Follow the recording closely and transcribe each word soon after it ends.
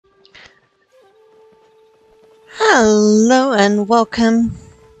Hello and welcome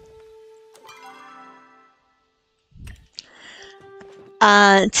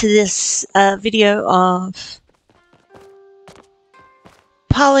to this video of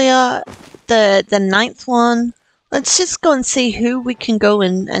Palia, the ninth one. Let's just go and see who we can go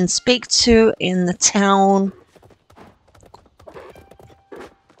and speak to in the town.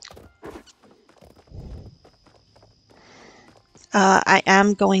 I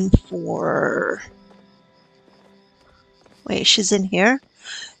am going for... Wait, she's in here?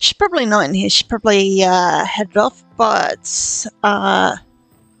 She's probably not in here. She's probably headed off, but... Oh,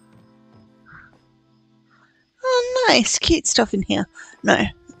 nice. Cute stuff in here. No.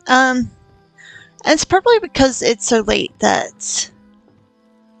 It's probably because it's so late that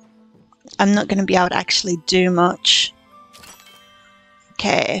I'm not going to be able to actually do much.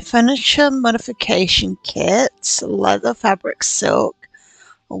 Okay, furniture modification kits, leather, fabric, silk,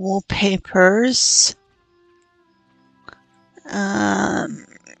 wallpapers.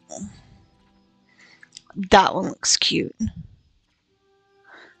 That one looks cute.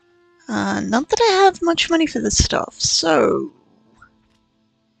 Not that I have much money for this stuff, so...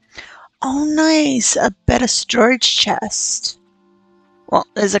 Oh, nice! A better storage chest. Well,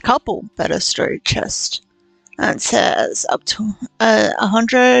 there's a couple better storage chests. And it says up to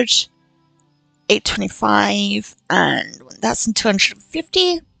 100, 825, and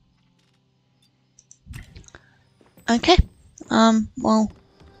 1,250. Okay. Well,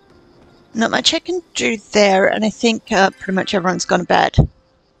 not much I can do there, and I think pretty much everyone's gone to bed.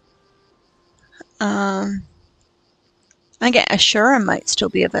 Okay, Ashura might still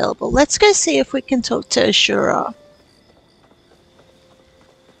be available. Let's go see if we can talk to Ashura.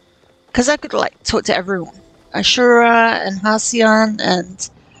 Because I could, like, talk to everyone. Ashura and Hasian and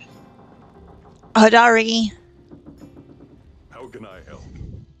Hodari. How can I help?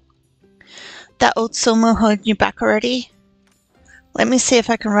 That old Sumo holding you back already? Let me see if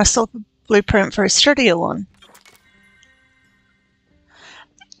I can rustle up a blueprint for a sturdier one.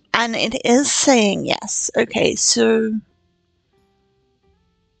 And it is saying yes. Okay, so...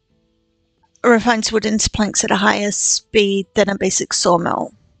 refines wood into planks at a higher speed than a basic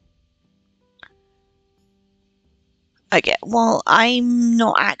sawmill. Okay, well, I'm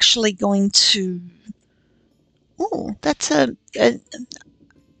not actually going to... Oh, that's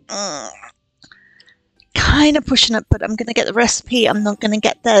kind of pushing it, but I'm going to get the recipe. I'm not going to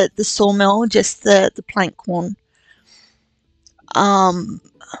get the sawmill, just the plank one.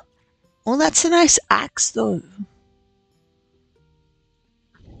 Well, that's a nice axe, though.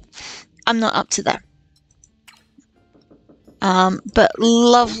 I'm not up to that. But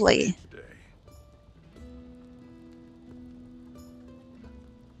lovely.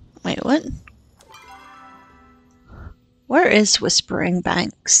 Wait, what? Where is Whispering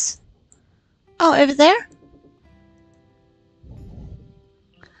Banks? Oh, over there?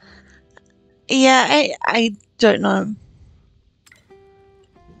 Yeah, I don't know.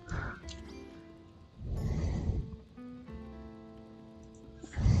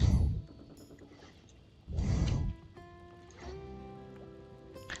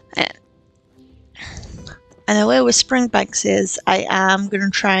 I know where Whispering Banks is. I am going to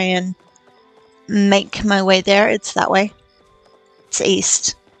try and make my way there. It's that way. It's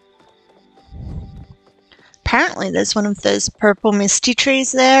east. Apparently there's one of those purple misty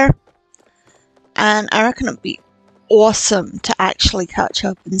trees there. And I reckon it'd be awesome to actually catch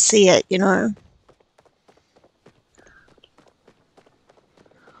up and see it, you know.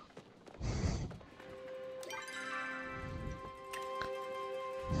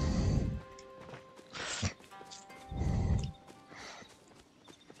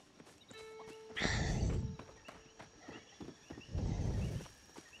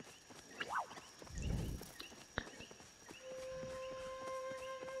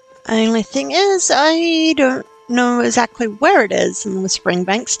 Only thing is, I don't know exactly where it is in the Whispering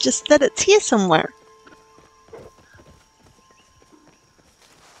Banks, just that it's here somewhere.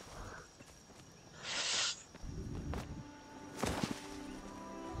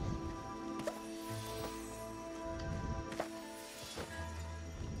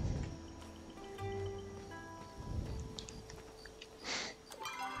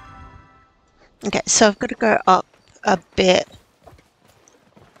 Okay, so I've got to go up a bit.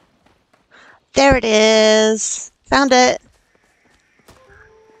 There it is! Found it!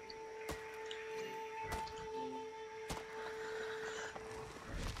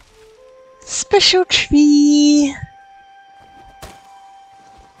 Special tree!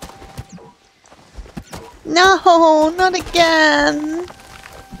 No, not again!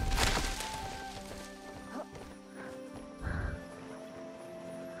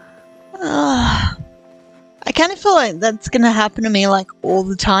 kind of feel like that's going to happen to me like all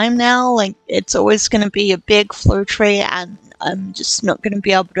the time now. Like it's always going to be a big flow tree and I'm just not going to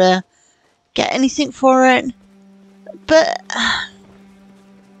be able to get anything for it. But,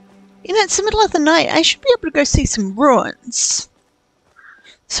 you know, it's the middle of the night. I should be able to go see some ruins.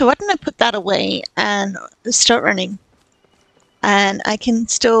 So why don't I put that away and start running? And I can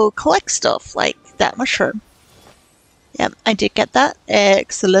still collect stuff like that mushroom. Yep, I did get that.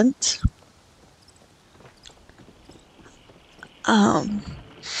 Excellent.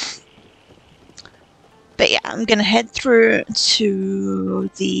 But yeah, I'm gonna head through to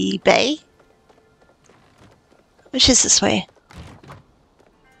the bay, which is this way.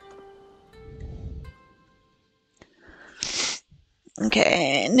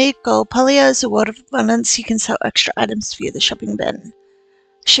 Okay, need gold. Palia is a world of abundance. You can sell extra items via the shipping bin.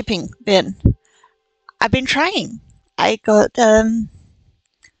 I've been trying. I got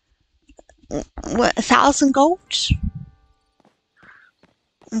 1,000 gold.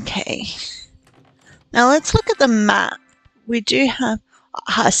 Okay. Now let's look at the map. We do have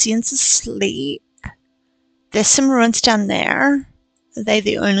Hacien's asleep. There's some ruins down there. Are they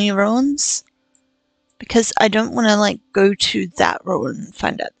the only ruins? Because I don't want to like go to that ruin and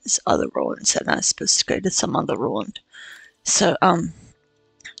find out there's other ruins and I'm supposed to go to some other ruin. So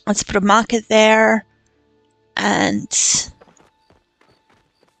let's put a marker there and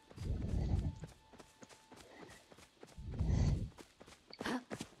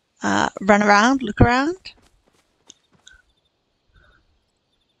run around, look around.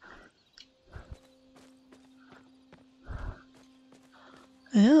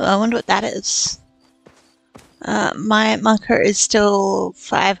 Oh, I wonder what that is. My marker is still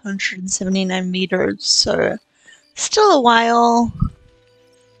 579 meters, so still a while.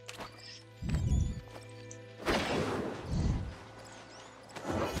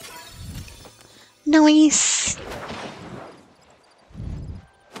 Nice.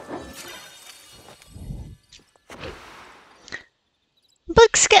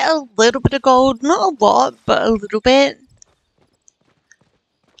 Books get a little bit of gold, not a lot, but a little bit.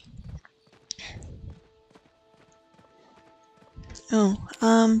 Oh,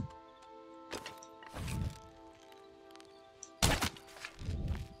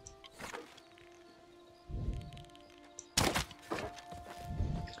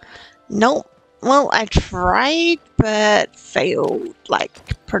 nope. Well, I tried, but failed,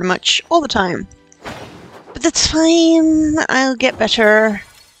 like, pretty much all the time. But that's fine. I'll get better.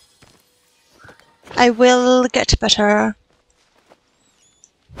 I will get better.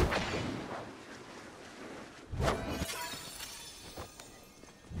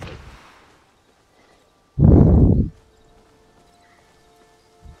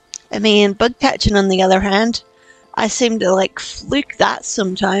 I mean, bug catching on the other hand, I seem to like fluke that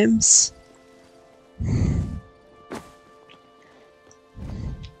sometimes.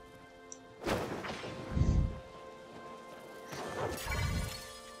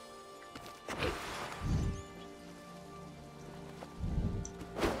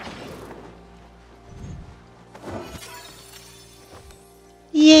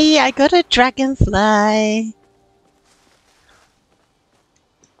 Yay, I got a dragonfly.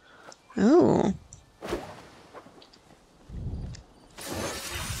 Oh.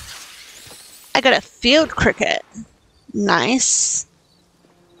 I got a field cricket. Nice.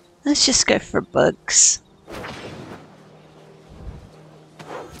 Let's just go for bugs.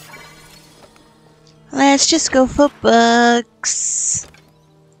 Let's just go for bugs.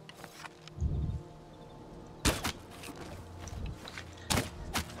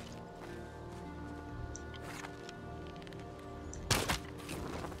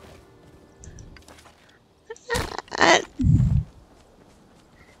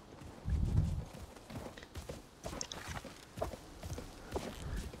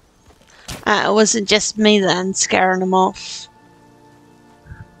 It wasn't just me then scaring them off.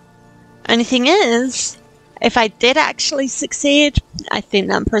 Only thing is, if I did actually succeed, I think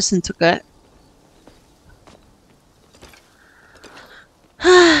that person took it.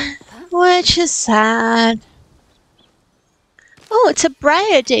 Which is sad. Oh, it's a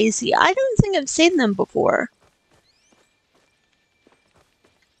briar daisy. I don't think I've seen them before.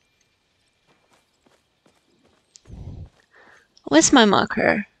 Where's my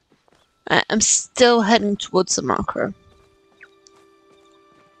marker? I'm still heading towards the marker.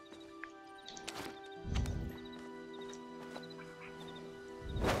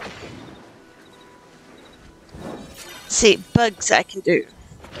 See, bugs I can do.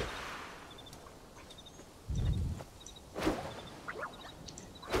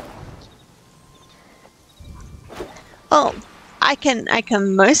 Oh, I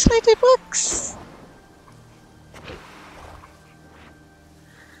can mostly do bugs.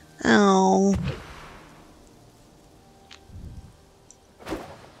 Oh.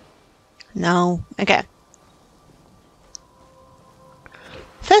 No. Okay.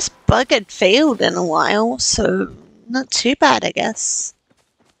 First bug had failed in a while, so not too bad, I guess.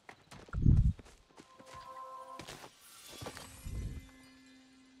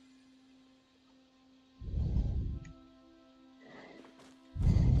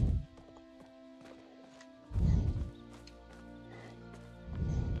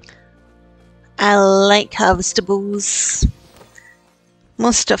 I like harvestables.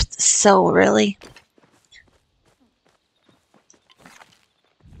 More stuff to sell, really.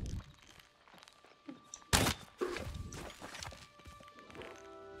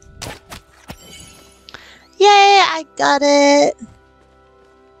 Yay, I got it!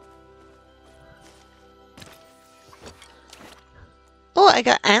 Oh, I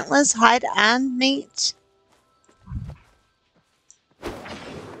got antlers, hide, and meat.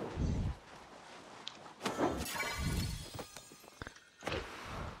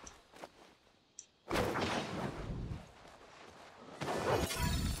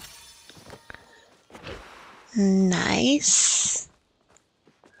 Nice.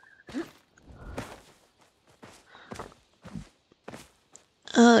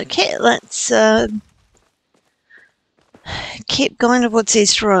 Okay, let's keep going towards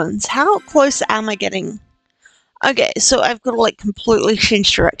these ruins. How close am I getting? Okay, so I've got to like completely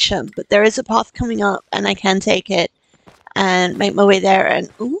change direction, but there is a path coming up and I can take it and make my way there. And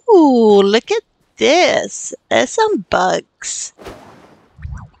ooh, look at this. There's some bugs.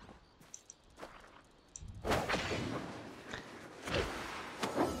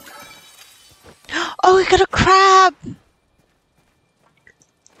 Oh, we got a crab.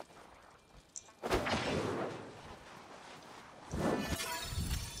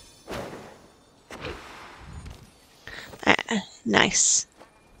 Nice.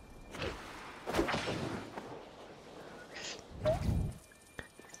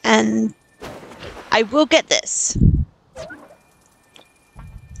 And I will get this.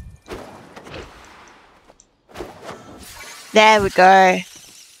 There we go.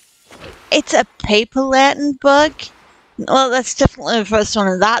 It's a paper lantern bug. Well, that's definitely the first one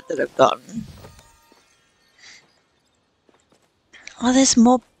of that I've gotten. Oh, there's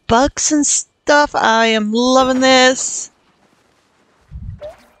more bugs and stuff. I am loving this.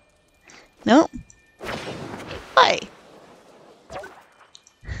 No. Hi.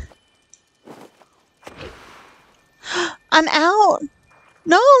 I'm out.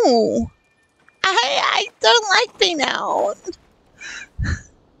 No. I don't like being out.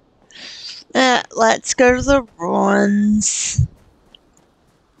 Let's go to the ruins.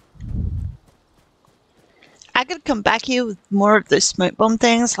 I could come back here with more of those smoke bomb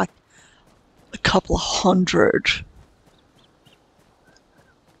things, like a couple of hundred.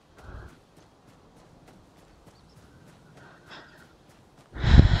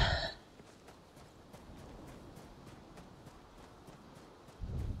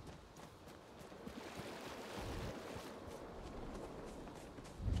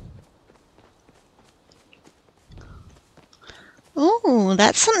 Ooh,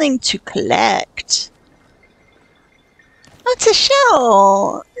 that's something to collect. Oh, it's a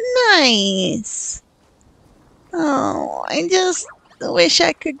shell. Nice. Oh, I just wish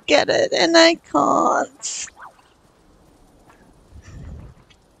I could get it, and I can't.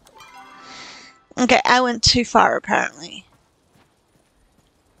 Okay, I went too far, apparently.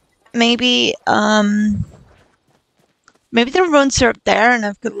 Maybe the ruins are up there, and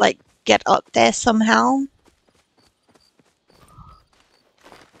I could, like, get up there somehow.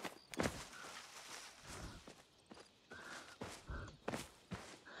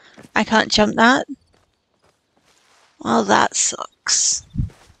 I can't jump that. Well, that sucks.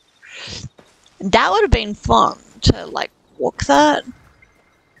 That would have been fun to, like, walk that.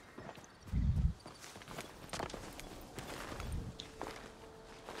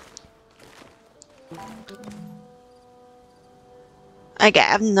 Okay, I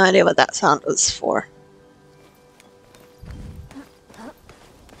have no idea what that sound was for.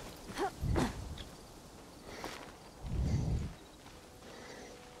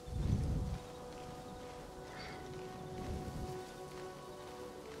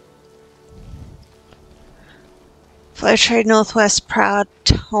 Flow Trade Northwest Proud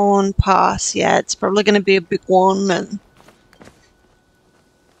Tone Pass. Yeah, it's probably going to be a big one. And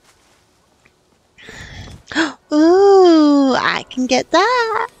ooh, I can get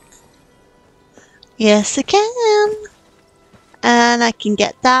that. Yes, I can. And I can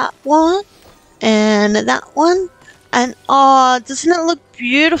get that one. And that one. And oh, doesn't it look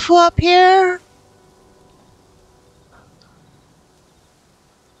beautiful up here?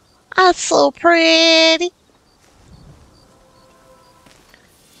 That's so pretty.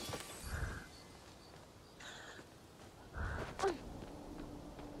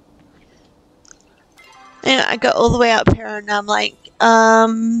 And I got all the way up here and I'm like,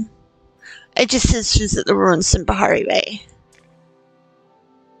 it just says she's at the ruins in Bahari Bay.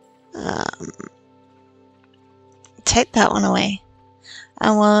 Take that one away.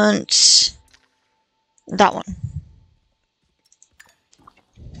 I want that one.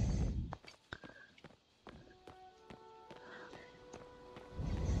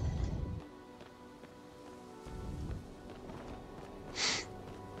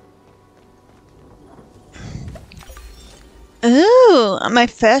 Ooh, my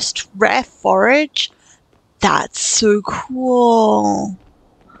first rare forage. That's so cool.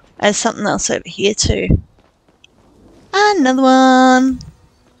 There's something else over here too. Another one.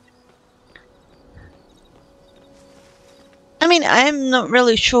 I mean, I'm not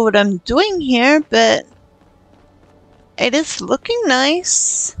really sure what I'm doing here, but it is looking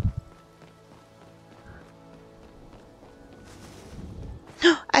nice.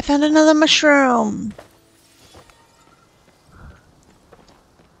 I found another mushroom.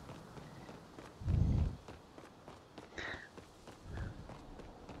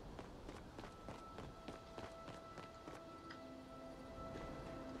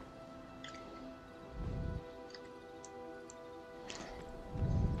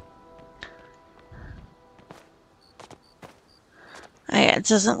 It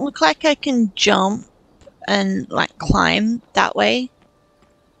doesn't look like I can jump and like climb that way.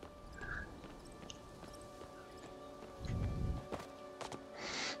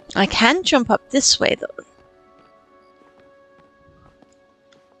 I can jump up this way though.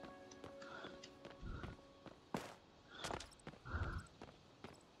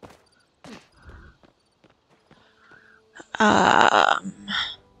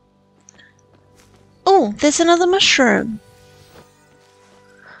 Oh, there's another mushroom.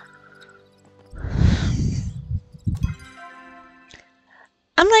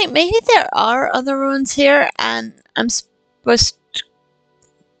 I'm like, maybe there are other ruins here and I'm supposed to...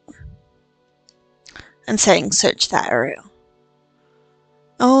 and saying search that area.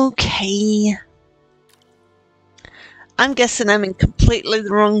 Okay. I'm guessing I'm in completely the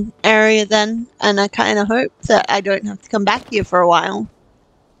wrong area then, and I kind of hope that I don't have to come back here for a while.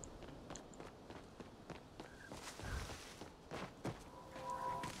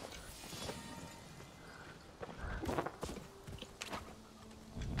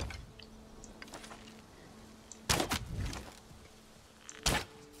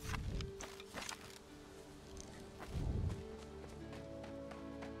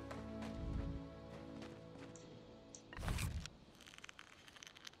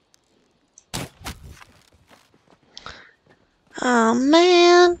 Oh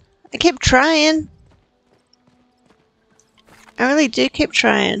man, I keep trying. I really do keep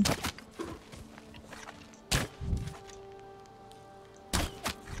trying.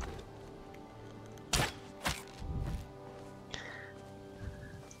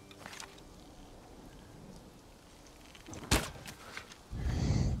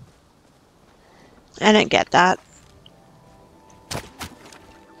 I didn't get that.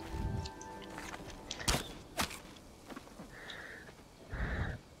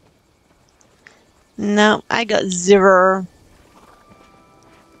 No, I got 0.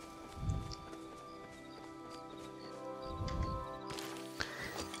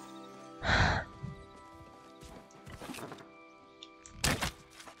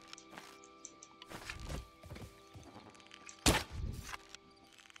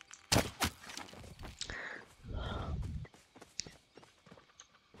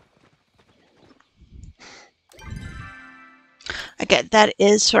 Okay, that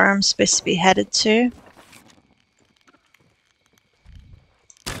is where I'm supposed to be headed to.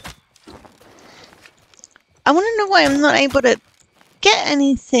 I want to know why I'm not able to get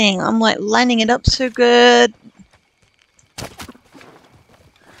anything. I'm like lining it up so good.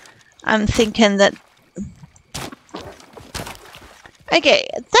 I'm thinking that... Okay,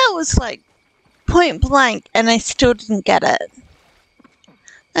 that was like point blank and I still didn't get it.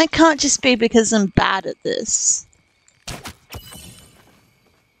 That can't just be because I'm bad at this.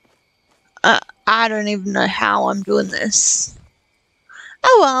 I don't even know how I'm doing this.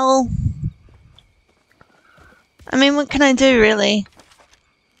 Oh well. I mean, what can I do, really?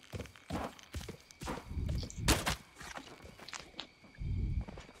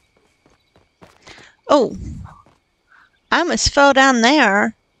 Oh. I almost fell down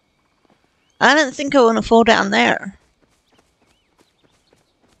there. I don't think I want to fall down there.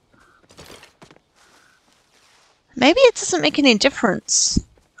 Maybe it doesn't make any difference.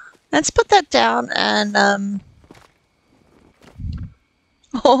 Let's put that down and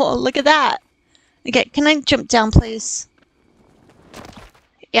oh, look at that. Okay, can I jump down, please?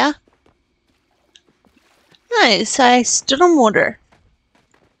 Yeah? Nice, I stood on water.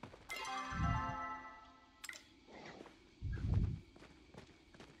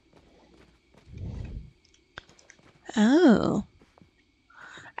 Oh.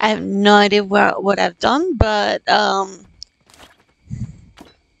 I have no idea what I've done, but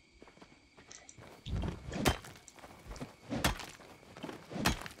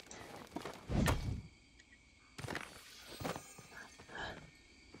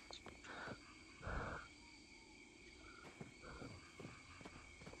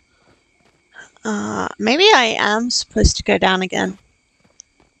maybe I am supposed to go down again.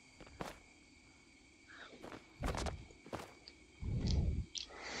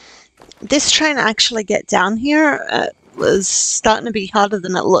 This trying to actually get down here was starting to be harder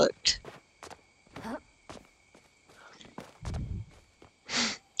than it looked.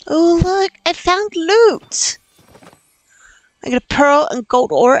 Oh, look, I found loot! I got a pearl and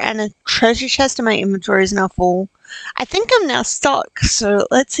gold ore and a treasure chest, and my inventory is now full. I think I'm now stuck, so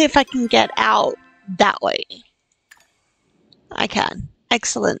let's see if I can get out that way. I can.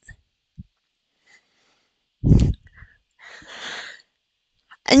 Excellent.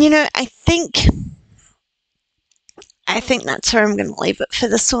 And you know, I think that's where I'm going to leave it for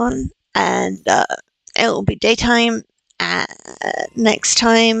this one. And it will be daytime next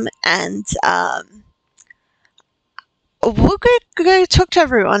time. And we'll go talk to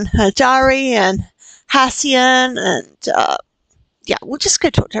everyone. Dari and Hassian. And yeah, we'll just go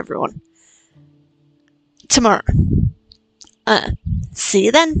talk to everyone tomorrow. See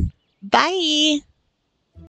you then. Bye.